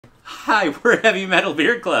Hi, we're Heavy Metal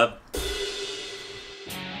Beer Club.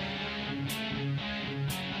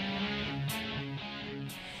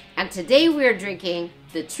 And today we're drinking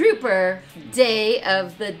the Trooper Day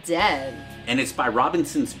of the Dead. And it's by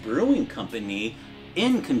Robinson's Brewing Company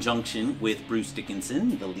in conjunction with Bruce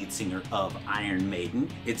Dickinson, the lead singer of Iron Maiden.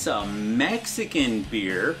 It's a Mexican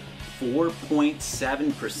beer,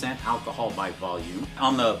 4.7% alcohol by volume.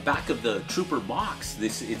 On the back of the Trooper box,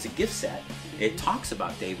 it's a gift set. It talks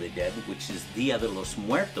about Day of the Dead, which is Dia de los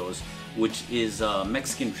Muertos, which is a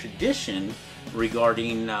Mexican tradition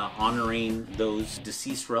regarding honoring those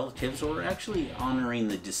deceased relatives, or actually honoring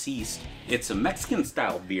the deceased. It's a Mexican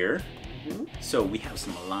style beer. So we have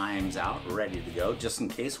some limes out ready to go just in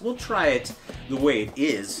case. We'll try it the way it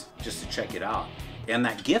is just to check it out. And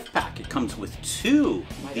that gift pack, it comes with two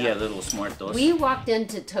Dia de los Muertos. We walked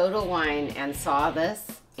into Total Wine and saw this,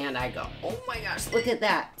 and I go, oh my gosh, look at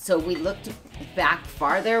that. So we looked back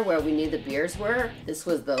farther where we knew the beers were. This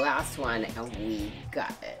was the last one, and we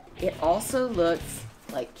got it. It also looks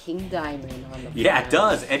like King Diamond on the front. Yeah, it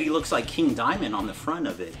does. Eddie looks like King Diamond on the front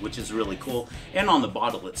of it, which is really cool. And on the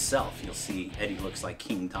bottle itself, you'll see Eddie looks like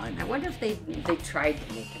King Diamond. I wonder if they tried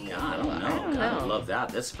to make him. Yeah, I don't know. I love that.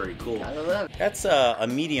 That's very cool. Gotta love it. That's a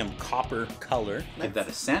medium copper color. Give that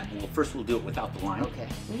a scent. Well, first we'll do it without the lime. Okay.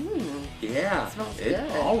 Yeah. It smells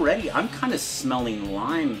good. Already, I'm kind of smelling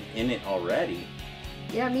lime in it already.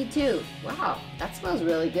 Yeah, me too. Wow, that smells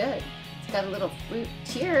really good. It's got a little fruit.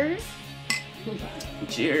 Cheers.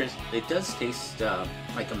 Cheers. It does taste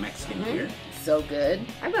like a Mexican beer. So good.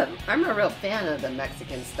 I'm a real fan of the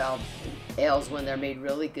Mexican style ales when they're made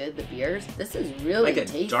really good, the beers. This is really like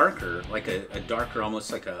tasty. like a darker,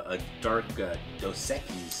 almost like a dark Dos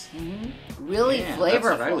Equis. Really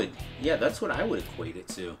flavorful. That's what I would equate it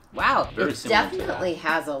to. Wow, Very it similar to definitely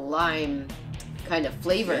has a lime kind of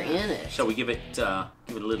flavor in it. Shall we give it a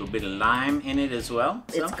little bit of lime in it as well?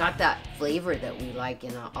 It's got that flavor that we like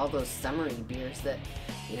in all those summery beers that,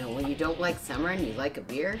 you know, when you don't like summer and you like a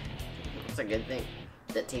beer, it's a good thing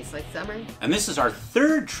that tastes like summer. And this is our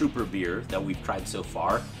third Trooper beer that we've tried so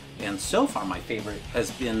far. And so far my favorite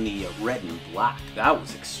has been the Red and Black. That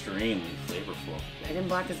was extremely flavorful. Red and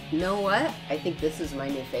Black is, you know what? I think this is my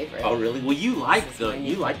new favorite. Oh really? Well, you like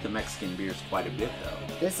the Mexican beers quite a bit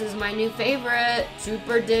though. This is my new favorite,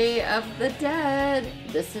 Trooper Day of the Dead.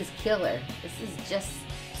 This is killer. This is just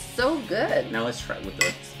so good. Now let's try it with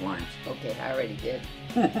the limes. Okay, I already did.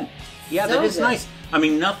 Yeah, So that is good. nice. I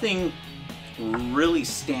mean, nothing really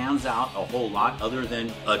stands out a whole lot other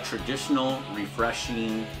than a traditional,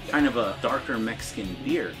 refreshing, kind of a darker Mexican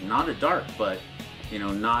beer. Not a dark, but, you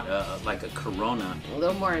know, not like a Corona. A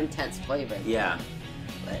little more intense flavor. Yeah.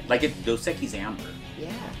 Like a Dos Equis Amber.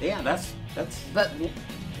 Yeah. Yeah, that's...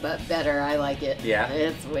 But better, I like it. Yeah?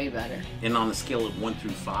 It's way better. And on the scale of 1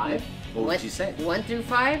 through 5, what would you say? 1 through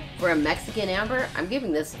 5? For a Mexican Amber, I'm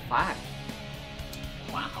giving this a 5.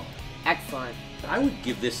 Wow. Excellent. I would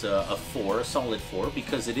give this a 4, a solid 4,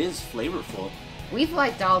 because it is flavorful. We've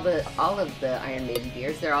liked all of the Iron Maiden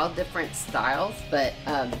beers. They're all different styles, but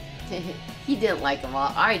he didn't like them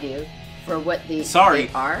all. I do, for what they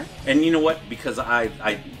are. And you know what? Because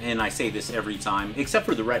I say this every time, except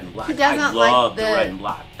for the Red and Black. He doesn't I like love the Red and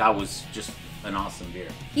Black. That was just an awesome beer.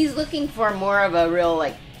 He's looking for more of a real,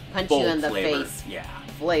 like, punch Bold you in the flavor. face Yeah.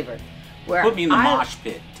 flavor. Where Put me in the mosh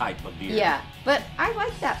pit type of beer. Yeah, but I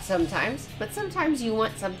like that sometimes. But sometimes you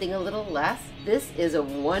want something a little less. This is a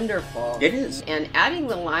wonderful. It is. And adding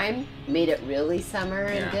the lime made it really summer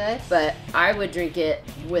and good. But I would drink it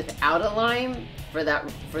without a lime for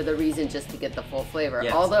the reason just to get the full flavor.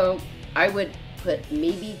 Yes. Although I would put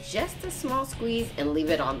maybe just a small squeeze and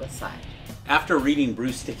leave it on the side. After reading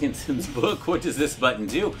Bruce Dickinson's book, What Does This Button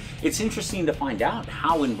Do? It's interesting to find out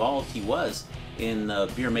how involved he was in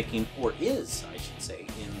the beer making, or is, I should say,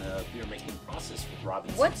 in the beer making process with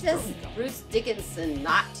Robinson's What does Brewing Company. Bruce Dickinson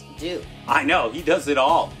not do? I know, he does it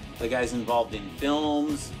all. The guy's involved in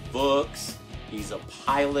films, books. He's a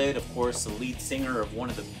pilot, of course, the lead singer of one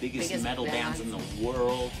of the biggest metal bands in the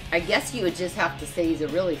world. I guess you would just have to say he's a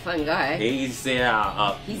really fun guy. He's He's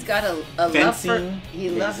got a fencing. love for.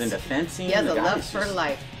 He's into fencing. He has The a guy love is for just-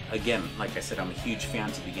 life. Again, like I said, I'm a huge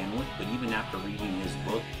fan to begin with, but even after reading his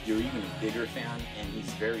book, you're even a bigger fan, and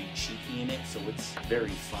he's very cheeky in it, so it's very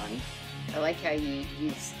fun. I like how you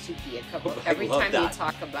use cheeky I every love time that. you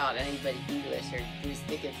talk about anybody English or Bruce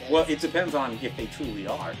Dickinson. Well, it depends on if they truly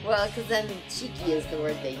are. Well, because then cheeky is the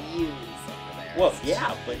word they use over there. Well,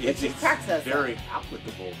 yeah, but it's cracks very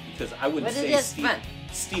applicable, because I wouldn't But it say is fun.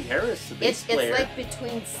 Steve Harris, the bass player. It's like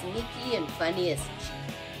between sneaky and funny is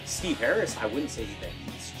cheeky. Steve Harris, I wouldn't say that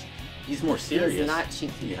he's cheeky. He's more serious. He is not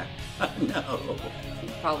cheeky. Yeah. No.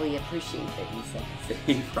 He'd probably appreciate that you said that.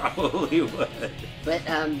 He probably would. But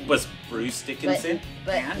was Bruce Dickinson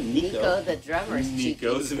but and Nico the drummer is cheeky.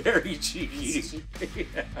 Nico's very cheeky. He's cheeky.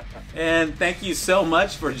 And thank you so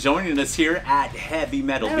much for joining us here at Heavy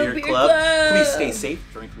Metal Beer Beer Club. Club. Please stay safe,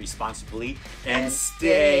 drink responsibly, and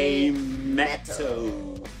stay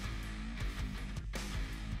metal.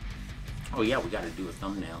 Oh yeah, we got to do a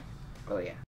thumbnail. Oh yeah.